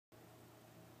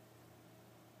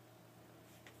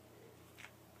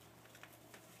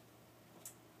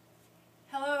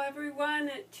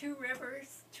Two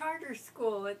Rivers Charter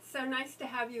School. It's so nice to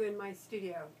have you in my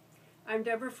studio. I'm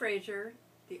Debra Frasier,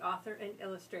 the author and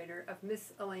illustrator of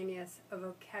Miscellaneous, a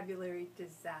Vocabulary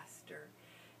Disaster.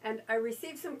 And I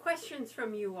received some questions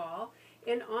from you all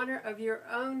in honor of your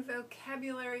own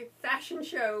vocabulary fashion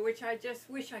show, which I just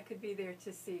wish I could be there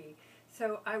to see.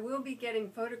 So I will be getting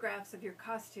photographs of your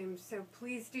costumes, so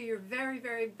please do your very,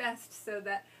 very best so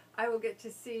that I will get to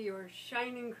see your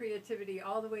shining creativity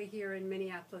all the way here in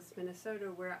Minneapolis, Minnesota,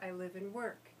 where I live and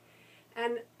work.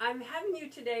 And I'm having you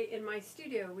today in my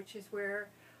studio, which is where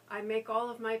I make all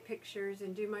of my pictures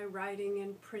and do my writing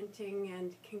and printing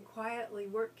and can quietly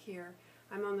work here.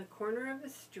 I'm on the corner of a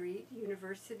street,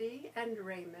 University and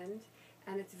Raymond,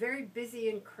 and it's very busy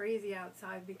and crazy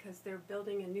outside because they're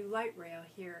building a new light rail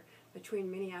here between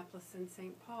Minneapolis and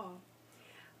St. Paul.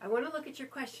 I want to look at your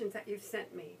questions that you've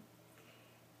sent me.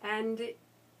 And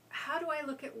how do I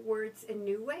look at words in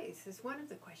new ways is one of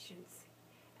the questions.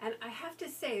 And I have to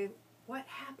say, what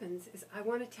happens is I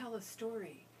want to tell a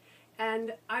story.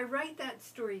 And I write that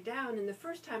story down, and the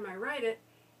first time I write it,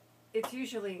 it's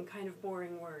usually in kind of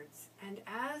boring words. And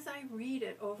as I read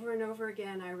it over and over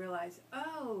again, I realize,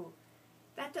 oh,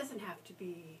 that doesn't have to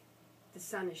be the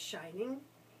sun is shining.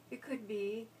 It could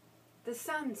be the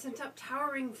sun sent up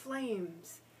towering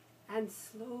flames. And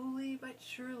slowly but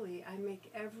surely, I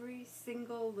make every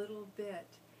single little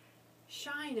bit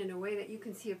shine in a way that you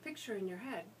can see a picture in your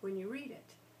head when you read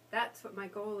it. That's what my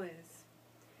goal is.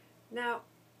 Now,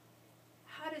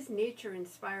 how does nature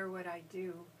inspire what I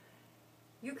do?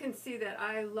 You can see that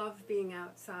I love being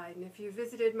outside. And if you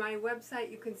visited my website,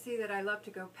 you can see that I love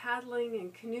to go paddling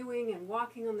and canoeing and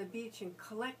walking on the beach and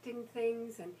collecting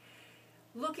things and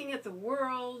looking at the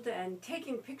world and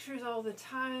taking pictures all the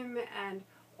time and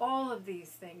all of these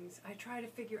things. I try to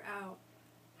figure out,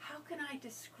 how can I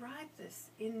describe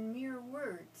this in mere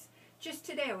words? Just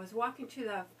today I was walking to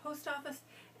the post office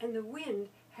and the wind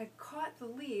had caught the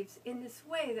leaves in this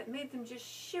way that made them just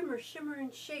shimmer, shimmer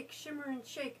and shake, shimmer and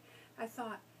shake. I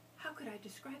thought, how could I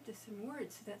describe this in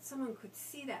words so that someone could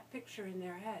see that picture in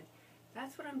their head?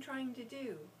 That's what I'm trying to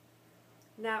do.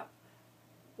 Now,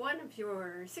 one of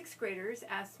your sixth graders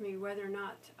asked me whether or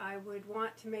not I would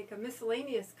want to make a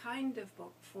miscellaneous kind of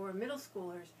book for middle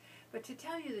schoolers. But to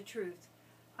tell you the truth,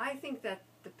 I think that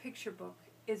the picture book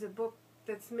is a book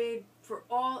that's made for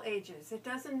all ages. It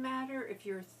doesn't matter if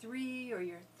you're 3 or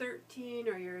you're 13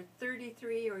 or you're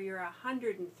 33 or you're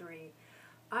 103.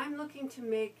 I'm looking to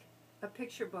make a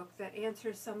picture book that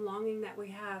answers some longing that we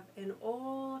have in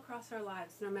all across our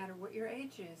lives, no matter what your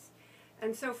age is.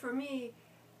 And so for me,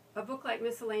 a book like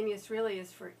Miscellaneous really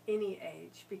is for any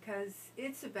age, because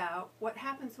it's about what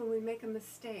happens when we make a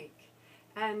mistake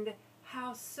and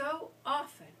how so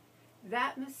often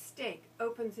that mistake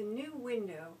opens a new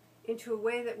window into a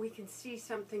way that we can see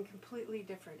something completely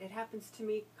different. It happens to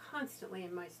me constantly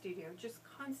in my studio, just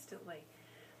constantly.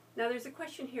 Now there's a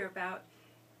question here about,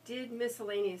 did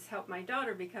Miscellaneous help my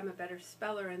daughter become a better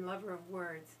speller and lover of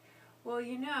words? Well,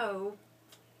 you know,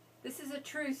 this is a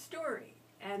true story.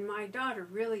 And my daughter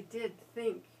really did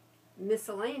think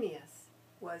miscellaneous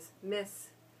was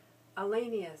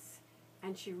miscellaneous.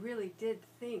 And she really did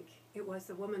think it was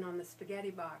the woman on the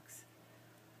spaghetti box.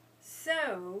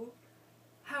 So,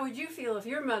 how would you feel if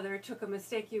your mother took a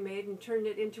mistake you made and turned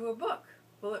it into a book?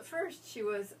 Well, at first she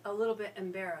was a little bit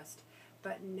embarrassed.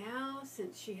 But now,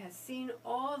 since she has seen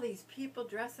all these people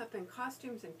dress up in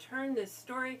costumes and turn this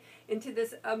story into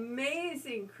this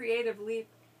amazing creative leap,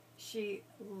 she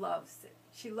loves it.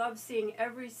 She loves seeing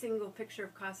every single picture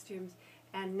of costumes,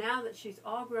 and now that she's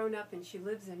all grown up and she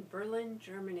lives in Berlin,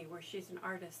 Germany, where she's an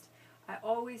artist, I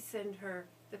always send her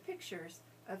the pictures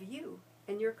of you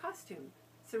and your costume.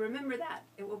 So remember that.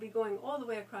 It will be going all the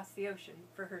way across the ocean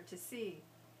for her to see.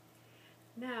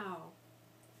 Now,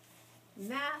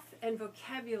 math and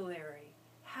vocabulary.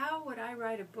 How would I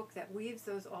write a book that weaves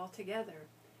those all together?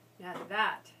 Now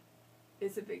that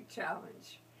is a big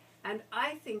challenge. And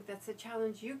I think that's a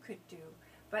challenge you could do.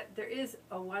 But there is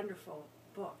a wonderful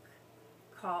book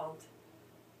called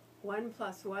 1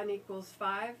 + 1 =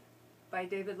 5 by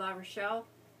David La Rochelle.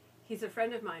 He's a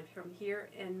friend of mine from here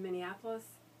in Minneapolis.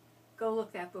 Go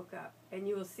look that book up and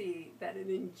you will see that an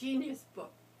ingenious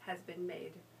book has been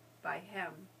made by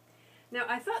him. Now,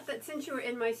 I thought that since you were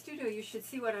in my studio, you should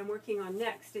see what I'm working on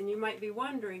next. And you might be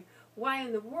wondering, why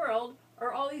in the world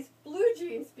are all these blue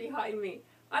jeans behind me?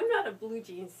 I'm not a blue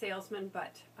jeans salesman,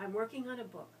 but I'm working on a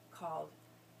book called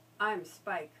I'm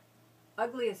Spike,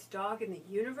 Ugliest Dog in the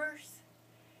Universe.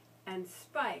 And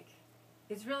Spike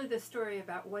is really the story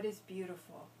about what is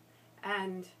beautiful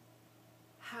and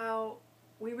how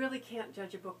we really can't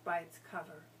judge a book by its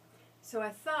cover. So I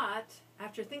thought,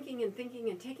 after thinking and thinking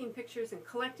and taking pictures and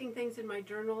collecting things in my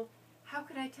journal, how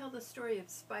could I tell the story of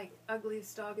Spike,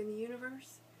 ugliest dog in the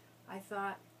universe? I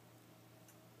thought,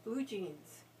 blue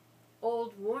jeans.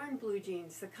 Old worn blue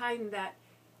jeans, the kind that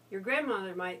your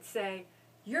grandmother might say,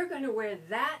 you're going to wear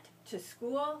that to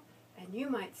school, and you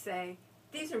might say,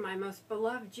 these are my most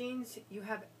beloved jeans you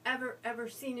have ever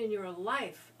seen in your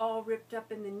life, all ripped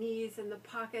up in the knees and the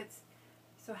pockets.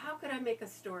 So how could I make a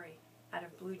story out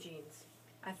of blue jeans?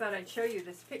 I thought I'd show you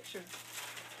this picture.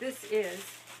 This is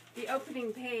the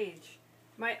opening page.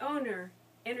 My owner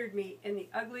entered me in the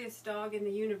ugliest dog in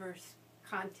the universe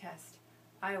contest.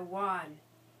 I won.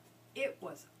 It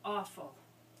was awful.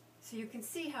 So you can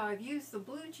see how I've used the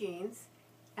blue jeans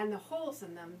and the holes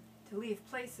in them to leave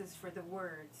places for the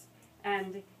words.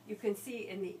 And you can see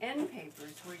in the end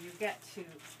papers where you get to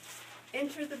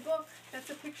enter the book. That's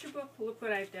a picture book. Look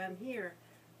what I've done here.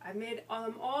 I made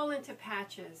them all into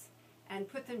patches and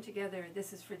put them together.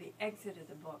 This is for the exit of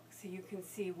the book. So you can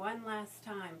see one last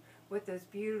time what those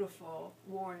beautiful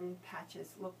worn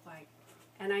patches look like.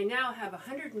 And I now have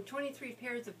 123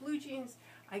 pairs of blue jeans.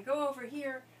 I go over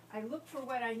here. I look for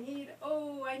what I need.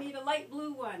 Oh, I need a light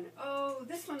blue one. Oh,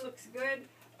 this one looks good.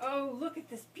 Oh, look at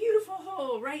this beautiful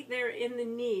hole right there in the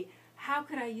knee. How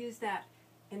could I use that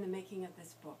in the making of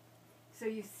this book? So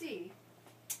you see,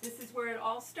 this is where it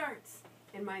all starts,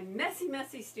 in my messy,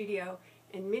 messy studio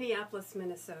in Minneapolis,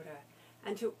 Minnesota.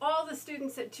 And to all the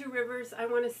students at Two Rivers, I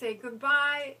want to say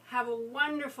goodbye. Have a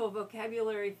wonderful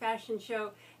vocabulary fashion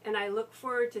show, and I look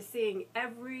forward to seeing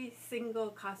every single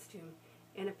costume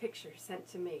in a picture sent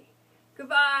to me.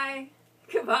 Goodbye,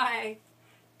 goodbye,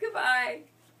 goodbye.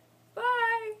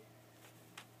 Bye.